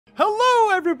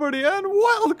everybody, and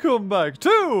welcome back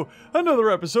to another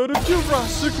episode of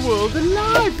Jurassic World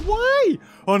Alive. Why?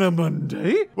 On a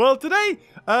Monday? Well, today,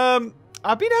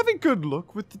 I've been having good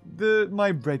luck with my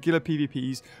regular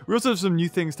PvPs. We also have some new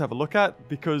things to have a look at,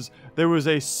 because there was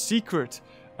a secret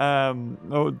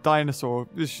dinosaur,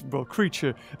 well,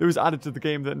 creature that was added to the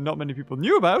game that not many people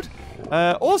knew about.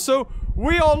 Also,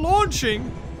 we are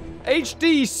launching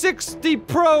HD 60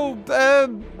 Pro,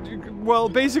 well,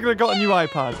 basically got a new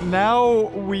iPad. Now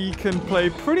we can play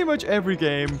pretty much every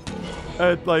game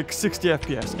at like 60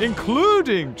 FPS,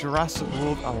 including Jurassic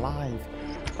World Alive.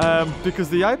 Because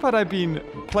the iPad I've been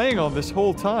playing on this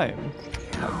whole time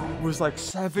was like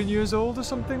 7 years old or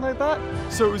something like that.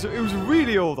 So it was a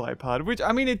really old iPad, which,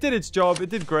 I mean, it did its job, it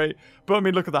did great, but I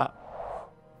mean, look at that.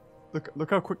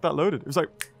 Look how quick that loaded. It was like,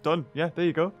 done. Yeah, there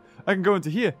you go. I can go into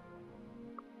here.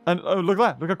 And oh, look at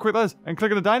that. Look how quick that is. And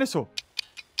click on the dinosaur.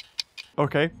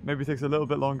 Okay, maybe it takes a little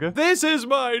bit longer. This is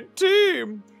my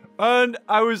team! And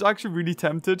I was actually really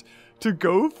tempted to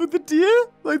go for the deer.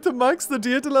 Like, to max the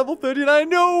deer to level 30. And I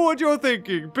know what you're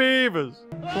thinking. Beavers.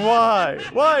 Why?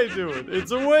 Why do it?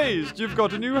 It's a waste. You've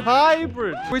got a new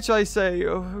hybrid. Which I say,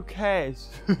 oh, who cares?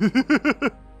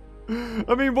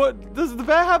 I mean, what? Does the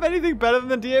bear have anything better than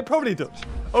the deer? It probably does.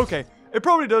 Okay, it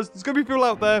probably does. There's going to be people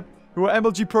out there who are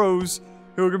MLG pros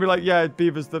who are going to be like, yeah,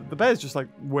 Beavers, the bear's just, like,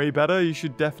 way better. You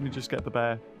should definitely just get the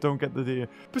bear. Don't get the deer.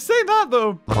 But saying that,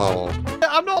 though,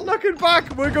 I'm not looking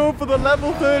back. We're going for the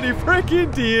level 30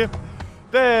 freaking deer.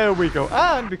 There we go.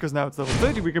 And because now it's level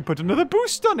 30, we can put another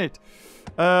boost on it.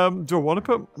 Do I want to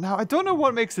put... Now, I don't know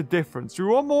what makes a difference. Do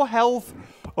we want more health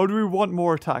or do we want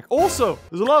more attack? Also,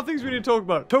 there's a lot of things we need to talk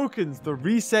about. Tokens. The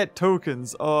reset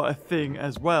tokens are a thing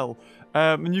as well.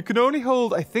 And you can only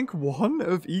hold, I think, one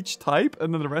of each type,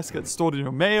 and then the rest get stored in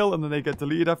your mail, and then they get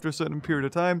deleted after a certain period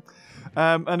of time.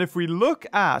 And if we look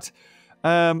at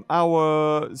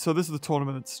so this is the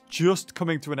tournament that's just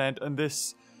coming to an end, and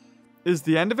this is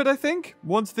the end of it, I think.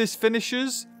 Once this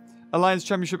finishes, Alliance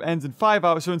Championship ends in 5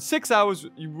 hours. So in 6 hours,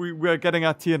 we're getting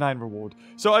our Tier 9 reward.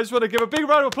 So I just want to give a big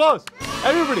round of applause,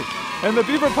 everybody, in the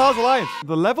Beaver and Pals Alliance.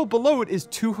 The level below it is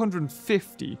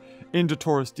 250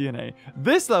 Indotaurus DNA.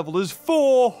 This level is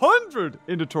 400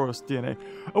 Indotaurus DNA.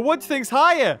 And what do you think's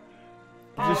higher?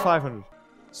 Just 500.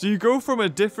 So you go from a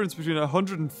difference between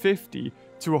 150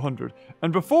 to 100.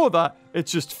 And before that,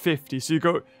 it's just 50. So you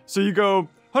go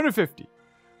 150,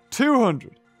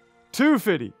 200,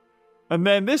 250. And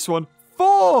then this one,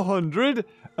 400.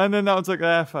 And then that one's like,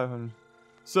 500.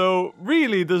 So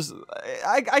really,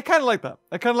 I kind of like that.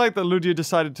 I kind of like that Ludia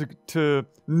decided to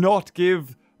not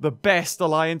give the best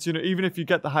alliance, you know, even if you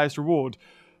get the highest reward.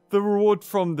 The reward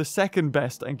from the second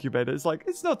best incubator is like,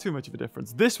 it's not too much of a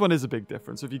difference. This one is a big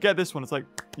difference. So if you get this one, it's like,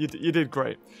 you did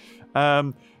great.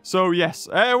 So yes,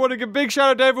 I want to give a big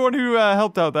shout out to everyone who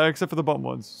helped out there, except for the bottom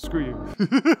ones. Screw you.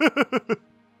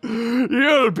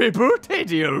 You'll be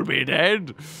booted, you'll be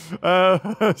dead.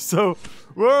 So,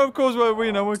 we're, of course, we're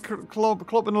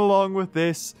clopping along with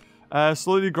this,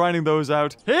 slowly grinding those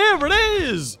out. Here it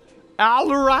is!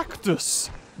 Alractus,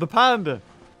 the panda.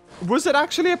 Was it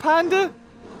actually a panda?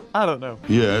 I don't know.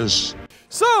 Yes.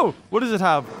 So, what does it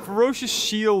have? Ferocious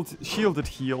shielded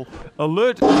heel.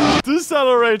 Alert.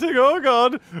 Decelerating. Oh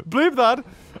god. Bleep that.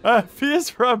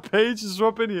 Fierce rampage.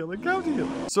 Swap in heal and counter heal.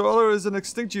 So, there is an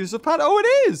extinct use of panda. Oh,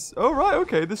 it is. Oh, right.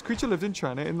 Okay. This creature lived in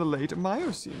China in the late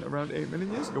Miocene, around 8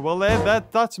 million years ago. Well,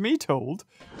 that's me told.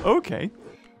 Okay.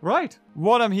 Right.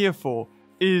 What I'm here for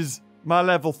is my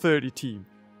level 30 team.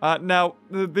 Now,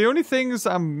 the only things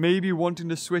I'm maybe wanting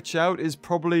to switch out is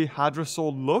probably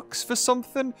Hadrosaur Lux for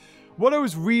something. What I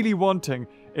was really wanting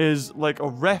is like a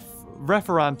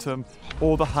Referantum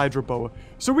or the Hydroboa.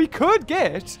 So we could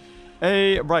get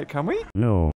a... Right, can we?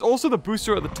 No. Also the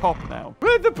booster at the top now.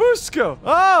 Where'd the boosts go?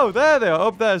 Oh, there they are,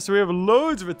 up there. So we have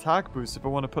loads of attack boosts if I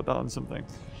want to put that on something.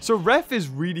 So Ref is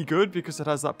really good because it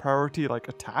has that priority like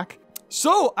attack.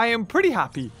 So I am pretty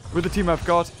happy with the team I've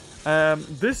got.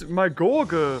 My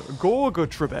Gorga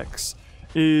Tribex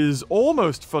is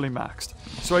almost fully maxed.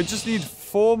 So I just need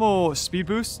 4 more speed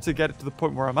boosts to get it to the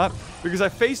point where I'm at. Because I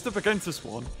faced up against this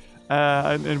one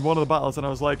in one of the battles and I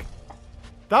was like,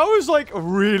 that was like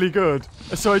really good.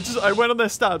 So I went on their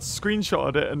stats,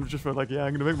 screenshotted it and just went like, yeah,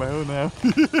 I'm going to make my own now.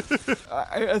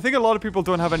 I think a lot of people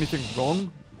don't have anything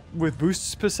wrong with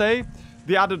boosts per se.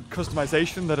 The added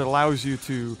customization that allows you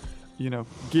to, you know,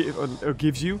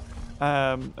 gives you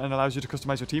and allows you to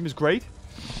customize your team is great.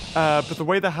 But the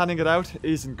way they're handing it out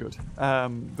isn't good.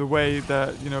 The way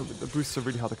that, you know, the boosts are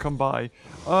really hard to come by.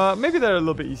 Maybe they're a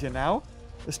little bit easier now,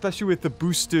 especially with the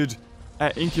boosted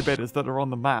incubators that are on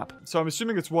the map. So I'm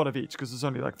assuming it's one of each because there's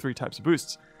only like 3 types of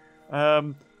boosts.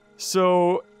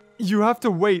 So you have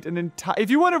to wait an entire... If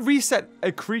you want to reset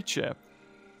a creature,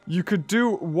 you could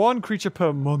do 1 creature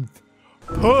per month.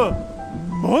 Per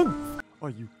month?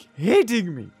 Are you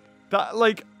kidding me? That,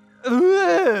 like...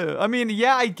 Ugh. I mean,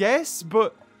 yeah, I guess,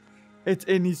 but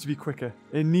it needs to be quicker.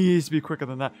 It needs to be quicker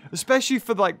than that. Especially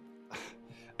for, like...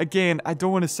 Again, I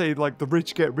don't want to say, like, the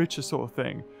rich get richer sort of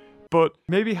thing. But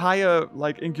maybe higher,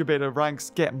 like, incubator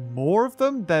ranks get more of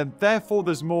them. Then, therefore,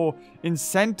 there's more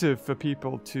incentive for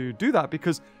people to do that.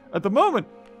 Because at the moment,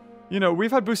 you know,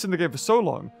 we've had boosts in the game for so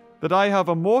long that I have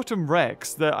a Mortem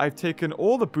Rex that I've taken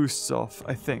all the boosts off,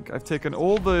 I think. I've taken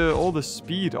all the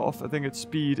speed off. I think its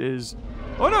speed is...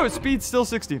 Oh, no, its speed's still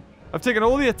 16. I've taken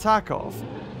all the attack off.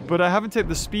 But I haven't taken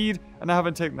the speed, and I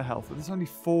haven't taken the health. There's only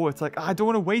 4. It's like, I don't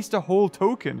want to waste a whole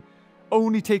token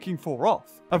only taking 4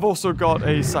 off. I've also got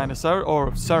a Sinosaur,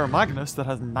 or Sarah Magnus, that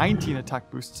has 19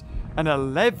 attack boosts and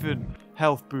 11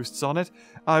 health boosts on it.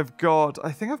 I've got,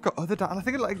 I think I've got other, I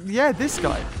think, like, yeah, this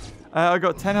guy. I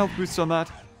got 10 health boosts on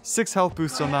that, 6 health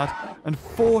boosts on that, and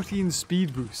 14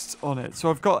 speed boosts on it. So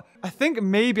I've got, I think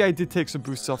maybe I did take some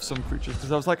boosts off some creatures,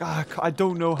 because I was like, I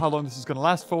don't know how long this is going to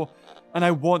last for. And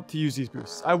I want to use these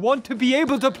boosts. I want to be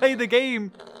able to play the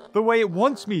game the way it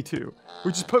wants me to,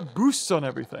 which is put boosts on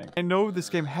everything. I know this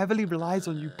game heavily relies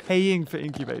on you paying for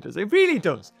incubators. It really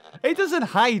does. It doesn't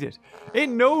hide it. It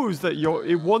knows that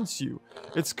it wants you.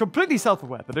 It's completely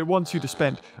self-aware that it wants you to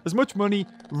spend as much money,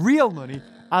 real money,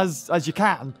 as you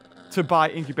can to buy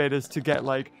incubators to get,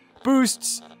 like,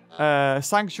 boosts,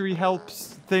 sanctuary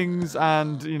helps, things,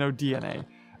 and, you know, DNA.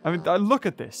 I mean, look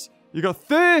at this. You got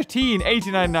 13,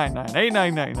 89.99,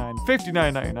 89.99,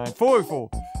 59.99, 44,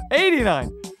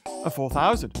 89,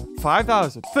 4,000,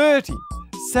 5,000, 30,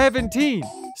 17,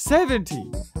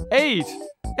 70, 8,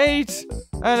 and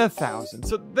 1,000.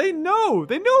 So they know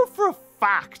for a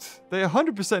fact. They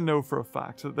 100% know for a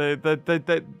fact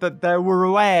that they're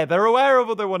aware. They're aware of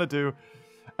what they want to do.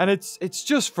 And it's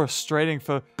just frustrating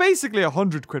for basically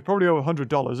 100 quid, probably over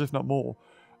 $100, if not more.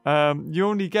 You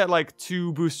only get like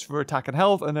 2 boosts for attack and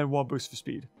health, and then 1 boost for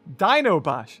speed. Dino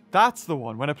Bash, that's the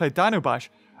one. When I played Dino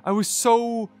Bash, I was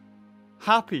so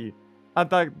happy at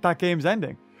that game's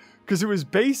ending. Because it was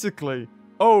basically,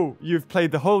 oh, you've played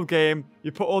the whole game,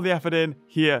 you put all the effort in,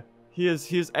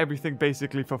 here's everything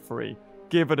basically for free.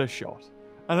 Give it a shot.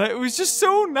 And it was just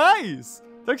so nice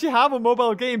to actually have a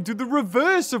mobile game do the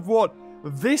reverse of what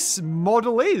this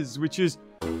model is, which is...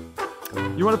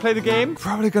 You want to play the game?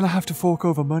 Probably going to have to fork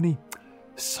over money.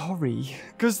 Sorry.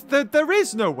 Because there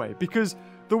is no way. Because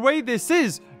the way this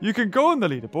is, you can go on the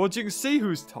leaderboards, you can see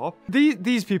who's top.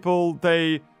 These people,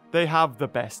 they have the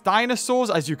best dinosaurs,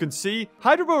 as you can see.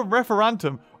 Hydrobo and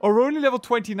Referantum are only level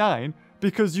 29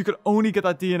 because you can only get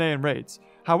that DNA in raids.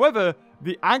 However,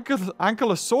 the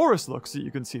Ankylosaurus looks that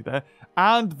you can see there,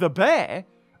 and the bear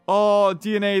are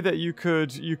DNA that you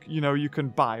can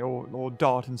buy or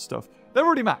dart and stuff. They're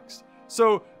already maxed.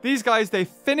 So these guys, they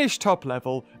finish top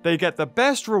level. They get the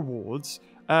best rewards.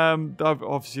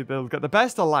 Obviously, they'll get the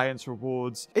best alliance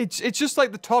rewards. It's just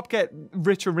like the top get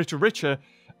richer, richer, richer.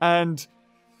 And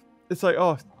it's like,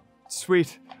 oh,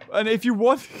 sweet. And if you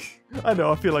want... I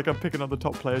know, I feel like I'm picking on the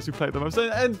top players who play them. I'm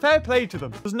saying, and fair play to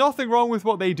them. There's nothing wrong with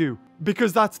what they do,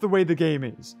 because that's the way the game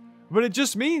is. But it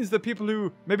just means that people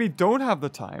who maybe don't have the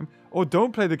time or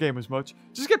don't play the game as much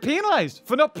just get penalized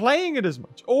for not playing it as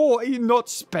much or not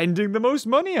spending the most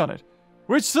money on it,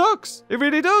 which sucks. It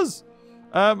really does.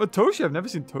 But Toshi, I've never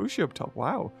seen Toshi up top.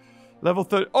 Wow. Level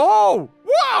 30. Oh,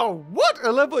 wow. What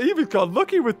a level. Even got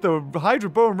lucky with the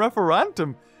Hydrobo and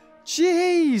Referantum.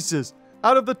 Jesus.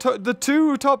 Out of the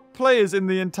 2 top players in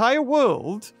the entire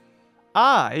world,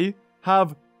 I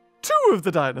have 2 of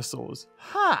the dinosaurs.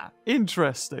 Ha.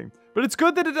 Interesting. But it's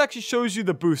good that it actually shows you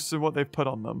the boosts and what they've put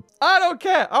on them. I don't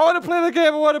care. I want to play the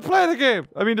game. I want to play the game.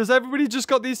 I mean, does everybody just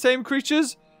got these same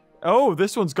creatures? Oh,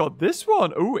 this one's got this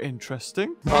one. Oh,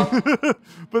 interesting. But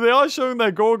they are showing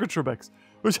their Gorgatrebex,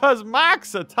 which has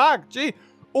max attack. Gee,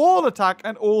 all attack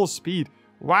and all speed.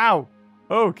 Wow.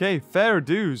 Okay, fair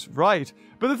dues. Right.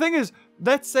 But the thing is,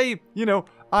 let's say, you know,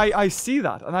 I see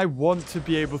that and I want to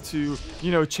be able to,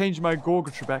 you know, change my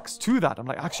Gorgatrebex to that. I'm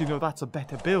like, actually, no, that's a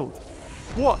better build.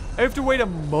 What? I have to wait a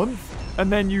month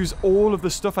and then use all of the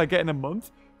stuff I get in a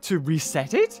month to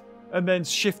reset it and then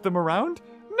shift them around?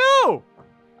 No!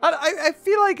 I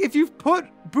feel like if you've put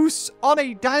boosts on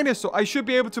a dinosaur, I should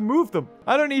be able to move them.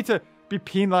 I don't need to be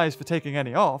penalized for taking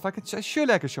any off.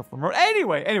 Surely I can shuffle them around.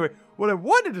 Anyway, what I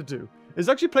wanted to do is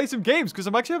actually play some games because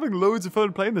I'm actually having loads of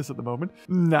fun playing this at the moment.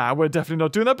 Nah, we're definitely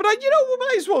not doing that. But we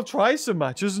might as well try some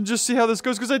matches and just see how this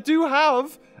goes because I do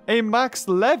have a max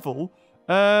level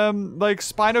like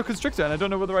Spino Constrictor, and I don't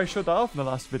know whether I showed that off in the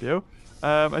last video.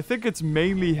 I think it's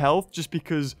mainly health, just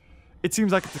because it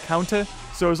seems like it's a counter.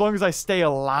 So as long as I stay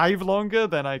alive longer,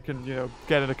 then I can, you know,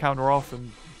 get a counter off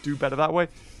and do better that way.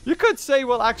 You could say,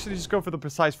 well, actually just go for the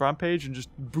precise rampage and just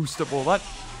boost up all that.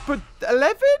 But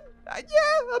 11? Yeah,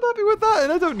 I'm happy with that.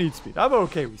 And I don't need speed. I'm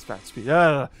okay with fast speed.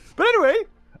 But anyway,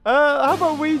 how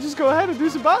about we just go ahead and do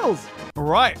some battles? All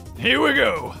right, here we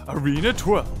go. Arena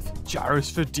 12,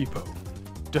 Jurassic Depot.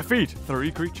 Defeat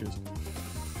 3 creatures.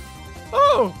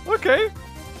 Oh, okay.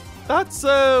 That's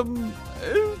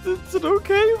it's an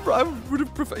okay. I would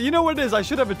have preferred. You know what it is? I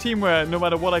should have a team where no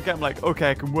matter what I get, I'm like,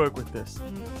 okay, I can work with this.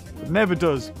 It never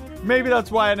does. Maybe that's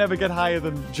why I never get higher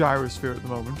than Gyrosphere at the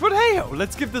moment. But hey ho,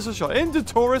 let's give this a shot.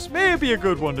 Inditaurus may be a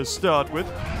good one to start with.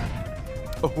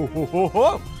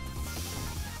 Oh.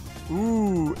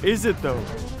 Ooh, is it though?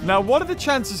 Now, what are the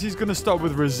chances he's going to start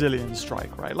with Resilient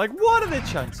Strike, right? Like, what are the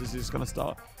chances he's going to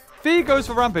start? If he goes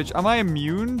for Rampage, am I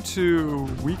immune to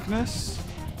weakness?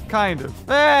 Kind of.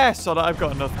 So that I've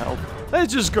got enough health.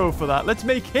 Let's just go for that. Let's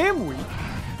make him weak.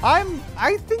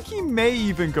 I think he may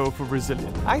even go for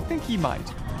Resilient. I think he might.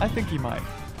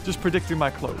 Just predicting my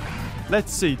cloak.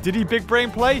 Let's see. Did he big brain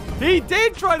play? He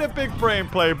did try to big brain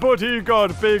play, but he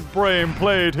got big brain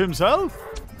played himself.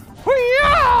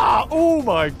 Hoo-yah! Oh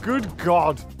my good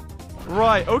God.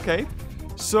 Right, okay.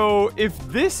 So if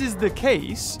this is the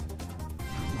case,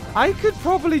 I could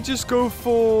probably just go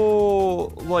for,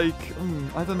 like,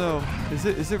 I don't know. Is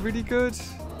it really good?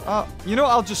 You know,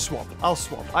 I'll just swap. I'll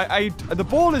swap. The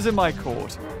ball is in my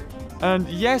court. And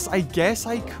yes, I guess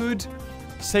I could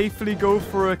safely go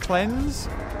for a cleanse.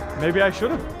 Maybe I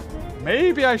should have.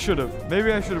 Maybe I should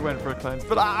have went for a cleanse.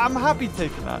 But I'm happy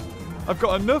taking that. I've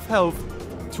got enough health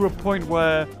to a point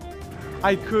where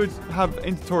I could have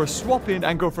Inditaurus swap in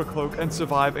and go for a cloak and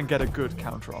survive and get a good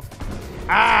counter off.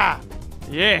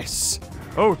 Yes.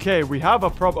 Okay, we have a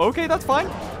problem. Okay, that's fine.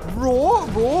 Roar.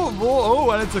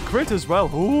 Oh, and it's a crit as well.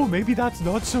 Oh, maybe that's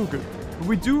not so good. But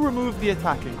we do remove the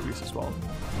attack increase as well.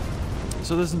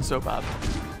 So this isn't so bad.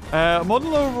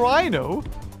 Modular Rhino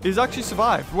is actually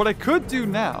survived. What I could do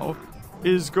now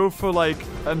is go for, like,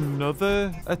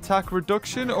 another attack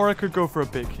reduction, or I could go for a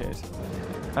big hit.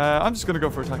 I'm just going to go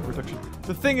for attack reduction.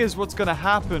 The thing is, what's going to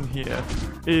happen here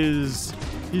is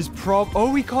he's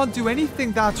oh, he can't do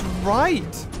anything. That's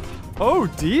right. Oh,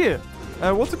 dear.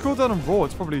 What's the cooldown on Raw?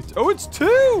 It's probably... Oh, it's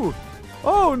 2.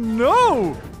 Oh,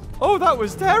 no. Oh, that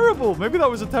was terrible. Maybe that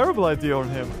was a terrible idea on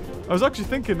him. I was actually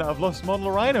thinking that I've lost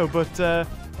Modular Rhino, but,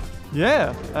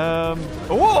 yeah.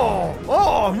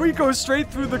 Oh, we go straight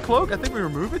through the cloak. I think we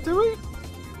remove it, do we?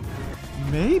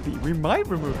 Maybe. We might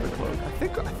remove the cloak.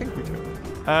 I think we do.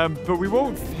 But we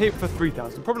won't hit for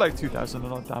 3,000. Probably like 2,000 and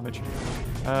not damage.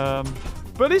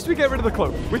 But at least we get rid of the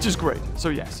cloak, which is great. So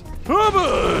yes.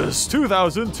 Purbus!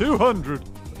 2,200.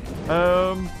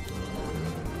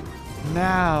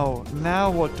 Now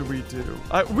what do we do?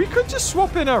 We could just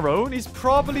swap in our own. He's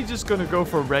probably just going to go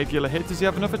for a regular hit. Does he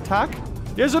have enough attack?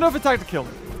 He has enough attack to kill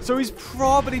me. So he's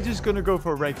probably just going to go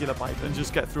for a regular bite and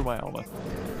just get through my armor.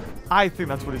 I think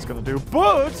that's what he's going to do.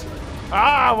 But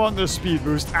I want the speed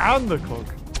boost and the cloak.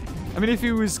 I mean, if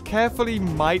he was careful, he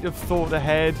might have thought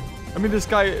ahead. I mean, this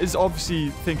guy is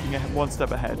obviously thinking one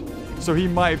step ahead. So he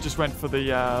might have just went for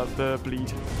the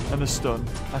bleed and the stun,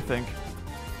 I think.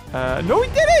 No, he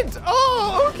didn't!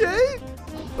 Oh, okay.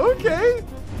 Okay.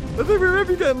 I think we might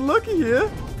be getting lucky here.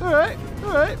 All right.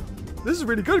 This is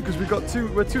really good because we're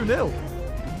 2-0.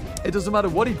 It doesn't matter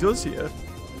what he does here.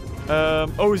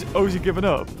 Is he giving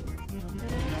up?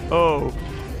 Oh,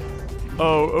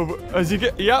 is he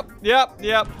Yep.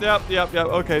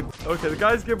 Okay, the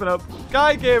guy's giving up.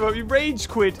 Guy gave up. He rage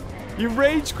quit.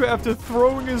 After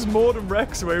throwing his Mortem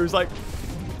Rex away. He was like,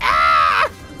 ah!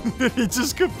 He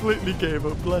just completely gave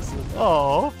up. Bless him.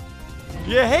 Aw.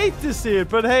 You hate to see it,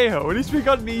 but hey ho, at least we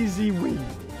got an easy win.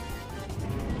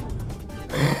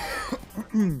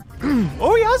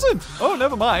 Oh, he hasn't. Oh,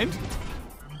 never mind.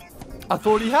 I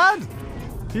thought he had.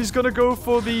 He's gonna go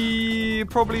for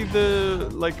probably the,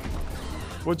 like,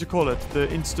 what do you call it?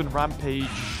 The instant rampage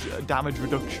damage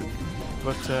reduction.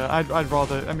 But I'd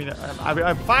rather, I mean,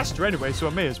 I'm faster anyway, so I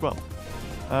may as well.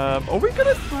 Are we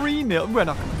gonna 3-0? We're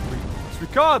not gonna 3-0. We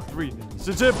can't 3-0.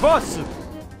 It's impossible.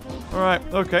 All right,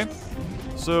 okay.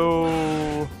 So,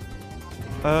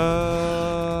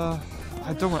 I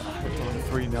don't want to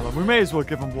 3-0. We may as well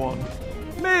give him one.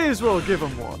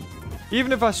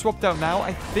 Even if I swapped out now,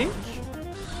 I think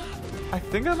I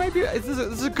might be...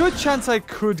 There's a good chance I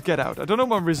could get out. I don't know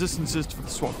what my resistance is for the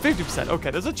swap. 50%. Okay,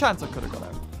 there's a chance I could have got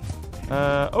out.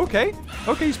 Okay.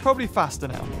 Okay, he's probably faster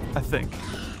now, I think.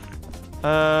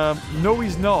 No,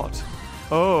 he's not.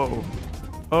 Oh,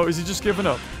 is he just giving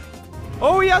up?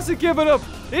 Oh, he hasn't given up.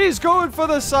 He's going for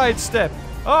the sidestep.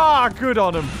 Ah, good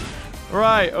on him.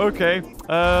 Right, okay.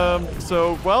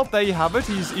 So, well, there you have it.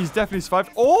 He's definitely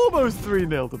survived. Almost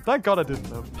 3-0'd him. Thank God I didn't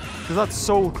know. Because that's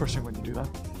soul-crushing when you do that.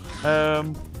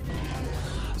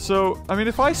 So, I mean,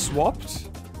 if I swapped,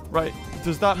 right,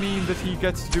 does that mean that he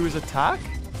gets to do his attack?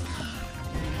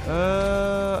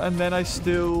 And then I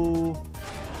still...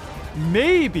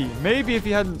 Maybe if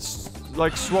he hadn't,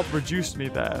 like, reduced me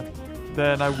there,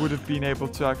 then I would have been able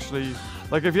to actually...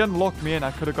 Like, if he hadn't locked me in,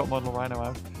 I could have got Model Rhino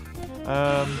out.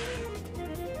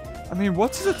 I mean,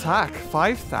 what's his attack?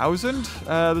 5,000?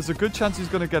 There's a good chance he's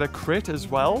going to get a crit as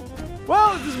well.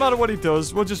 Well, it doesn't matter what he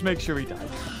does. We'll just make sure he dies.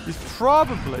 He's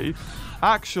probably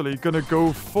actually going to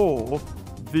go for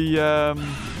the...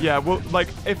 yeah, well, like,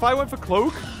 if I went for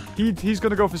Cloak, he's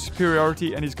going to go for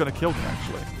superiority and he's going to kill me,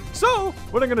 actually. So,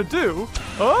 what I'm going to do...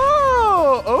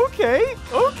 Oh, okay,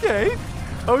 okay.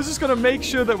 I was just going to make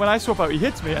sure that when I swap out, he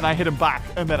hits me and I hit him back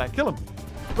and then I kill him.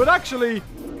 But actually,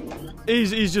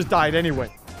 he's just died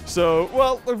anyway. So,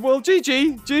 well,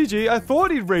 GG. I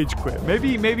thought he'd rage quit.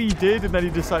 Maybe he did, and then he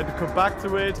decided to come back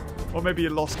to it, or maybe he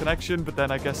lost connection. But then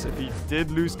I guess if he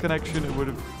did lose connection, it would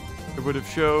have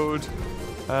showed.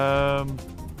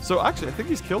 So actually, I think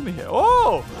he's killed me here.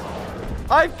 Oh,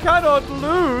 I cannot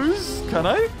lose, can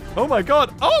I? Oh my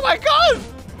god! Oh my god!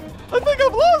 I think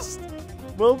I've lost.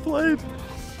 Well played.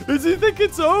 Does he think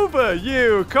it's over?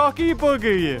 You cocky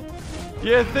bugger, you.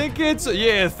 You think it's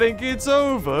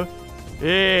over?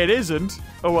 It isn't.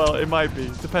 Oh, well, it might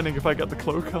be, depending if I get the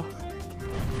cloak off.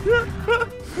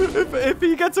 if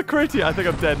he gets a crit here, I think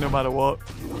I'm dead no matter what.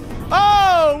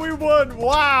 Oh, we won.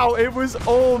 Wow, it was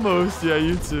almost. Yeah,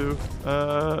 you too.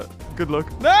 Good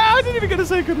luck. No, I didn't even get to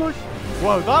say good luck.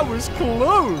 Wow, that was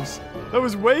close. That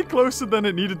was way closer than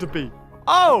it needed to be.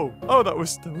 Oh, that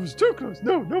was too close.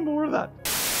 No more of that.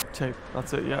 Tape,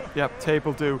 that's it. Yeah, tape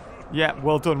will do. Yeah,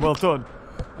 well done.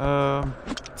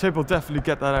 Tape will definitely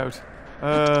get that out.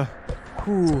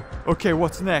 Okay,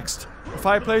 what's next?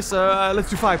 Fireplace? Let's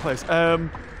do fireplace.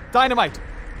 Dynamite.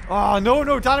 Oh,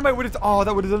 no, dynamite would have... Oh,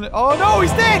 that would have done it. Oh, no,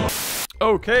 he's dead!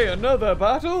 Okay, another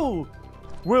battle.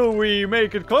 Will we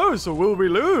make it close or will we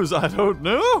lose? I don't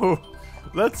know.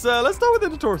 Let's start with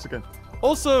Editoris again.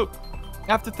 Also,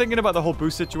 after thinking about the whole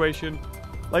boost situation,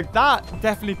 like, that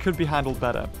definitely could be handled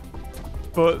better.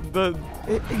 But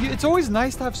it's always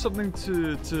nice to have something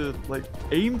to like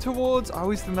aim towards. I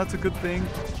always think that's a good thing.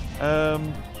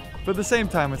 But at the same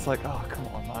time, it's like, oh, come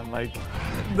on, man. Like,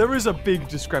 there is a big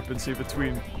discrepancy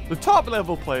between the top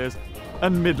level players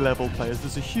and mid-level players.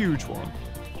 There's a huge one.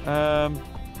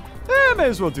 May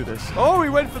as well do this. Oh, he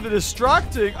went for the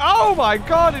distracting. Oh my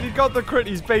god, and he got the crit.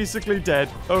 He's basically dead.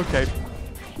 Okay.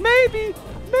 Maybe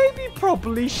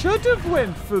probably should have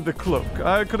went for the cloak.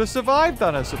 I could have survived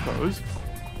that, I suppose.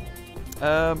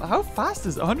 How fast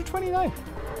is it? 129.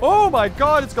 Oh my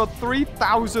god, it's got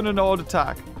 3,000 in odd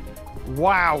attack.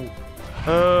 Wow.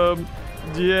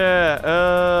 Yeah.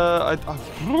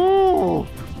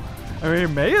 I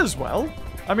mean, may as well.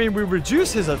 I mean, we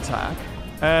reduce his attack.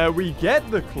 We get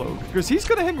the cloak. Because he's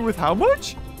going to hit me with how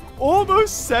much?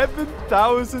 Almost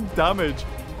 7,000 damage.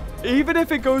 Even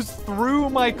if it goes through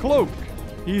my cloak,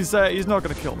 he's not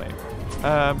going to kill me.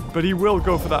 But he will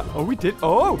go for that. Oh, we did.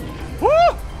 Oh. Woo!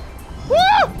 Woo!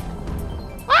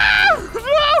 Ah!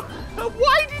 No!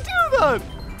 Why did he do that?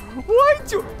 Why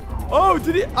did you... Oh,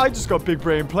 did he... I just got big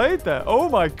brain played there. Oh,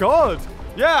 my God.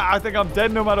 Yeah, I think I'm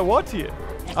dead no matter what here.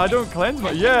 I don't cleanse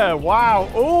my... Yeah, wow.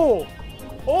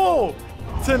 Oh.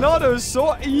 Tornado's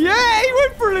so... Yeah, he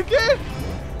went for it again.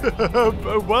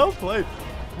 Well played.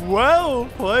 Well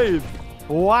played.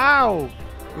 Wow.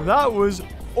 That was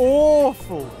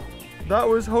awful. That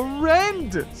was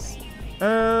horrendous.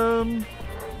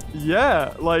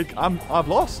 Yeah, like, I've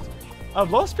lost. I've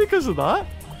lost because of that.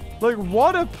 Like,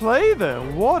 what a play there.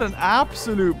 What an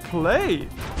absolute play.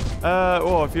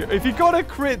 Oh, if he got a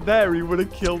crit there, he would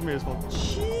have killed me as well.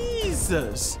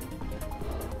 Jesus.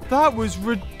 That was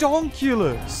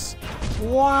redonkulous.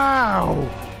 Wow.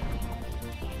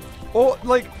 Or,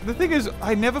 like, the thing is,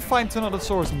 I never find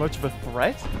Tyrannosaurus much of a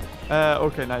threat.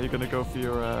 Okay, now you're going to go for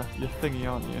your thingy,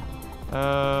 aren't you?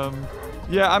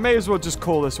 Yeah, I may as well just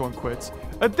call this one quits.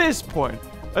 At this point,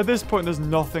 there's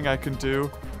nothing I can do.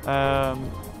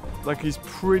 Like, he's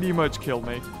pretty much killed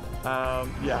me.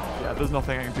 Yeah, there's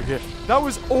nothing I can do here. That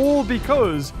was all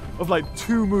because of, like,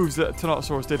 2 moves that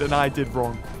Tyrannosaurus did and I did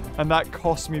wrong. And that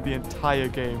cost me the entire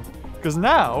game. Because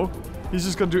now, he's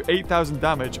just going to do 8,000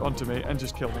 damage onto me and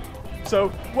just kill me.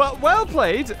 So, well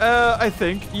played, I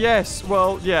think. Yes,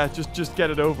 well, yeah, just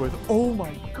get it over with. Oh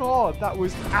my god, that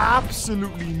was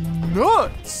absolutely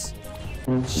nuts.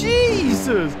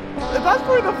 Jesus! That's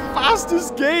probably the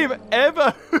fastest game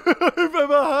ever I've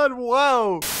ever had.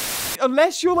 Wow.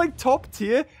 Unless you're like top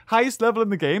tier, highest level in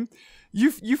the game,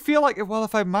 you feel like, well,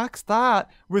 if I max that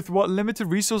with what limited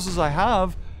resources I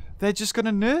have, they're just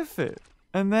gonna nerf it.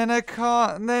 And then I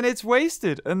can't, and then it's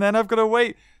wasted. And then I've got to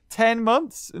wait 10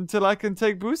 months until I can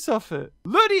take boosts off it.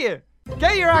 Ludia,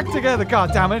 get your act together,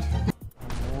 goddammit.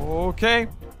 Okay.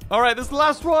 Alright, this is the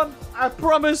last one. I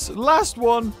promise, last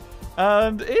one.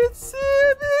 And it's,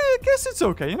 I guess it's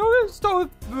okay. You know, let's start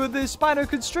with the Spino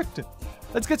Constrictor.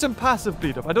 Let's get some passive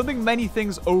bleed up. I don't think many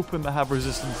things open that have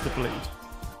resistance to bleed.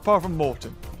 Apart from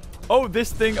Morton. Oh,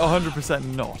 this thing,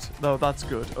 100% not. No, that's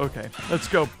good. Okay, let's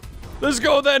go. Let's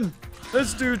go then.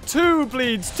 Let's do 2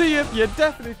 bleeds to you. You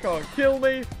definitely can't kill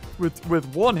me with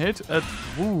 1 hit at,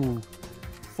 ooh,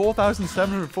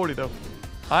 4,740 though.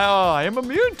 I am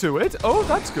immune to it. Oh,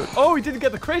 that's good. Oh, he didn't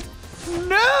get the crit.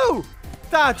 No!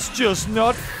 That's just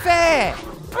not fair.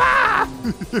 Ah!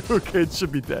 Okay, it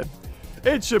should be dead.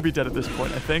 It should be dead at this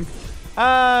point, I think.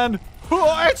 And,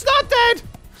 oh, it's not dead!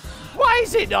 Why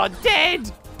is it not dead?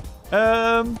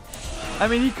 I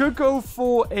mean, he could go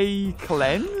for a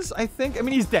cleanse, I think. I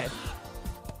mean, he's dead.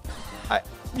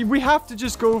 We have to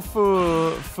just go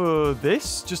for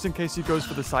this, just in case he goes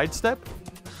for the sidestep.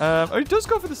 Oh, he does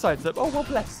go for the sidestep. Oh, well,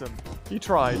 bless him. He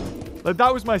tried. Like,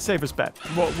 that was my safest bet.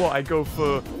 What, I go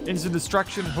for instant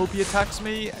distraction and hope he attacks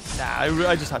me? Nah,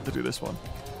 I just had to do this one.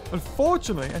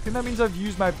 Unfortunately, I think that means I've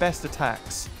used my best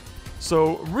attacks.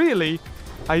 So, really,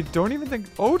 I don't even think...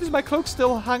 Oh, does my cloak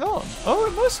still hang on? Oh,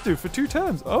 it must do for 2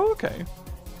 turns. Oh, okay.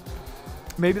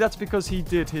 Maybe that's because he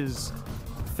did his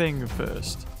thing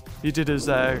first. He did his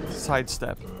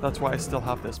sidestep. That's why I still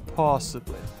have this,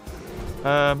 possibly.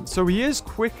 So he is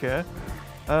quicker.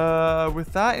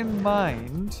 With that in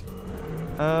mind,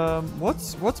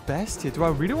 what's best here? Do I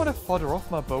really want to fodder off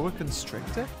my boa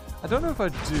constrictor? I don't know if I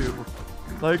do.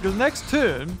 Like, the next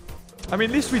turn, I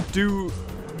mean, at least we do...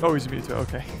 Oh, he's immune to it.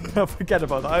 Okay. I forget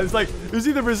about that. I was like, he's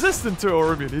either resistant to it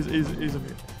or immune. He's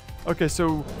immune. Okay,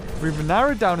 so we've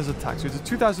narrowed down his attack. So it's a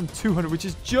 2,200, which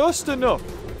is just enough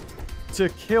to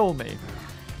kill me.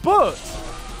 But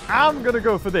I'm going to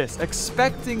go for this,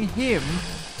 expecting him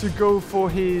to go for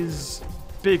his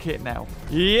big hit now.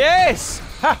 Yes!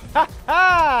 Ha ha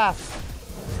ha!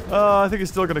 I think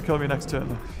he's still going to kill me next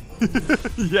turn.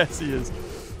 Yes, he is.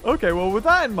 Okay, well, with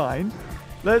that in mind,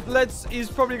 he's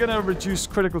probably going to reduce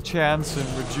critical chance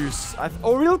and reduce...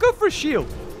 or he'll go for a shield.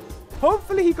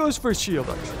 Hopefully he goes for a shield,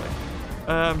 actually.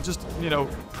 Just, you know,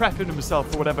 prepping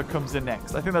himself for whatever comes in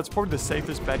next. I think that's probably the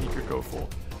safest bet he could go for.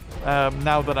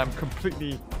 Now that I'm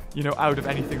completely, you know, out of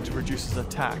anything to reduce his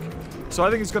attack. So I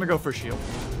think he's going to go for a shield.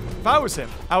 If I was him,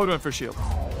 I would have went for a shield.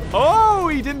 Oh,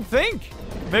 he didn't think.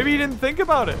 Maybe he didn't think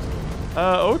about it.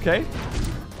 Okay.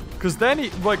 Because then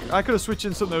I could have switched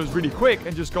in something that was really quick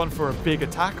and just gone for a big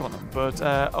attack on him. But,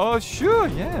 oh, sure.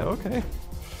 Yeah, okay.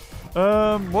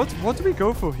 What do we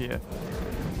go for here?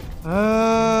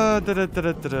 Like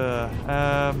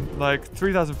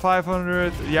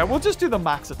 3,500. Yeah, we'll just do the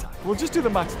max attack. We'll just do the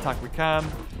max attack we can.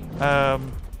 I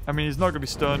mean, he's not going to be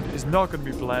stunned. He's not going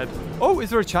to be bled. Oh,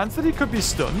 is there a chance that he could be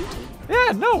stunned?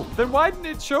 Yeah, no. Then why didn't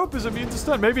it show up as immune to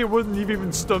stun? Maybe it wouldn't have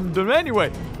even stunned him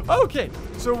anyway. Okay,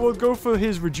 so we'll go for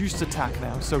his reduced attack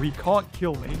now. So he can't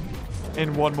kill me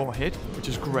in 1 more hit, which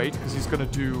is great because he's going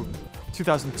to do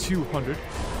 2,200,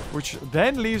 which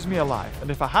then leaves me alive.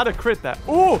 And if I had a crit there...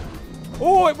 Oh,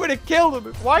 it would have killed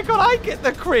him. Why can't I get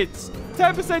the crits?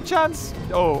 10% chance.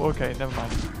 Oh, okay, never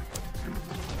mind.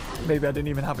 Maybe I didn't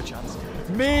even have a chance.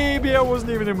 Maybe I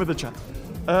wasn't even in with a chance.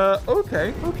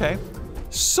 Okay.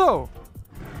 So,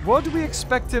 what do we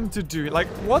expect him to do? Like,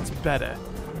 what's better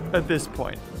at this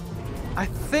point? I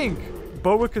think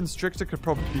boa constrictor could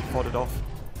probably be foddered off.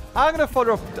 I'm going to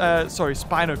fodder off,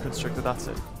 Spino Constrictor, that's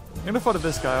it. I'm going to fodder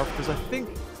this guy off because I think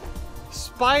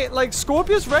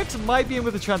Scorpius Rex might be in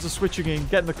with a chance of switching in,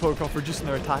 getting the cloak off, reducing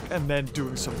their attack, and then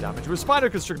doing some damage. With Spino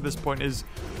Constrictor at this point is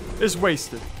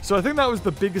wasted. So I think that was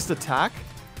the biggest attack.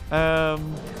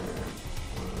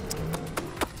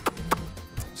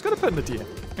 Just going to put in the deer.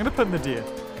 I'm going to put in the deer.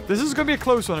 This is going to be a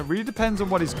close one. It really depends on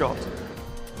what he's got.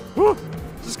 Woo!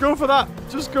 Just go for that.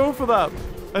 Just go for that.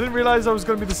 I didn't realize I was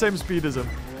going to be the same speed as him.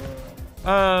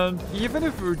 And even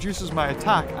if it reduces my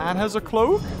attack and has a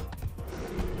cloak,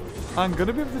 I'm going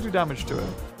to be able to do damage to it.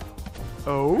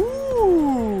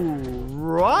 Oh,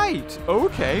 right.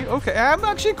 Okay. I'm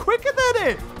actually quicker than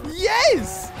it.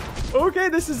 Yes. Okay,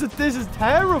 this is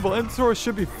terrible. Entor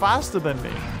should be faster than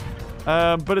me.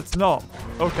 But it's not.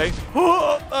 Okay.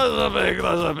 Oh,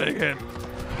 that's a big hit.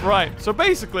 Right. So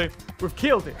basically, we've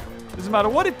killed it. Doesn't matter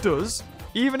what it does.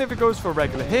 Even if it goes for a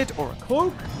regular hit or a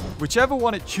cloak, whichever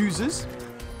one it chooses,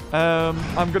 I'm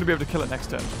going to be able to kill it next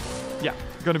turn. Yeah,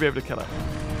 I'm going to be able to kill it.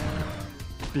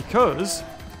 Because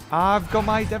I've got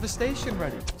my devastation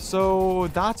ready. So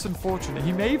that's unfortunate.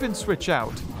 He may even switch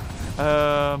out.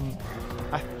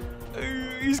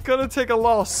 He's going to take a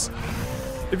loss.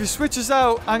 If he switches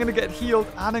out, I'm going to get healed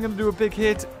and I'm going to do a big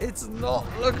hit. It's not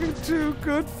looking too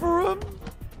good for him.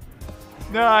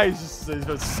 Nah, he's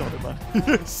got sodded,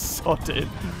 man. Sodded.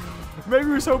 Maybe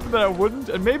he was hoping that I wouldn't,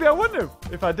 and maybe I wouldn't have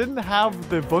if I didn't have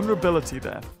the vulnerability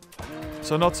there.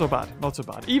 So not so bad, not so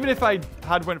bad. Even if I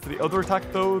had went for the other attack,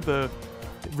 though, the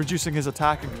reducing his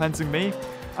attack and cleansing me,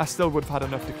 I still would have had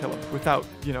enough to kill him without,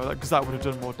 you know, because that would have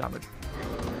done more damage.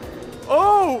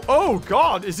 Oh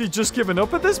God, is he just giving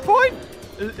up at this point?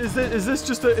 Is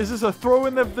this a throw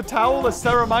in the towel? As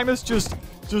Sarah Magnus just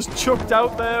chucked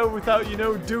out there without, you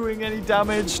know, doing any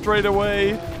damage straight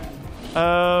away?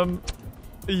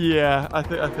 Yeah, I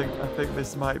think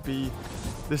this might be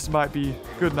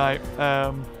good night.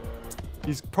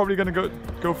 He's probably gonna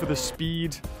go for the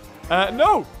speed.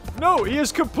 No, he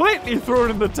is completely thrown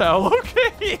in the towel.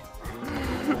 Okay.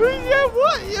 Yeah,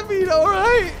 what? I mean, all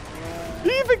right.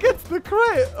 He even gets the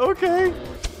crit. Okay.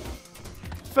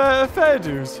 Fair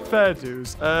dues.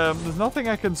 There's nothing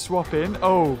I can swap in.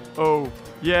 Oh,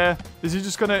 yeah. Is he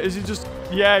just...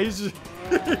 Yeah, he's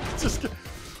just...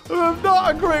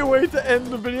 not a great way to end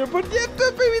the video, but yeah,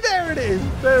 baby, there it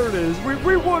is.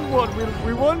 We won one.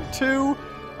 We won two.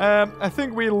 I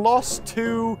think we lost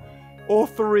 2 or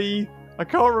 3. I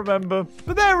can't remember.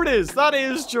 But there it is. That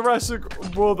is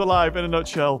Jurassic World Alive in a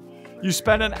nutshell. You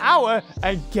spend an hour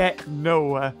and get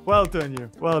nowhere. Well done, you.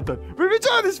 Well done. If you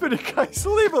enjoyed this video, guys,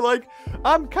 leave a like.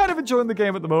 I'm kind of enjoying the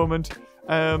game at the moment.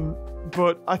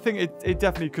 But I think it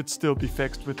definitely could still be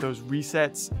fixed with those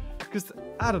resets. Because,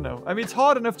 I don't know. I mean, it's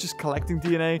hard enough just collecting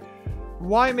DNA.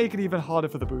 Why make it even harder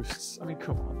for the boosts? I mean,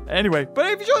 come on. Anyway, but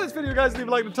if you enjoyed this video, guys, leave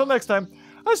a like. Until next time,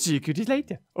 I'll see you cuties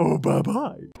later. Oh,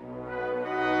 bye-bye.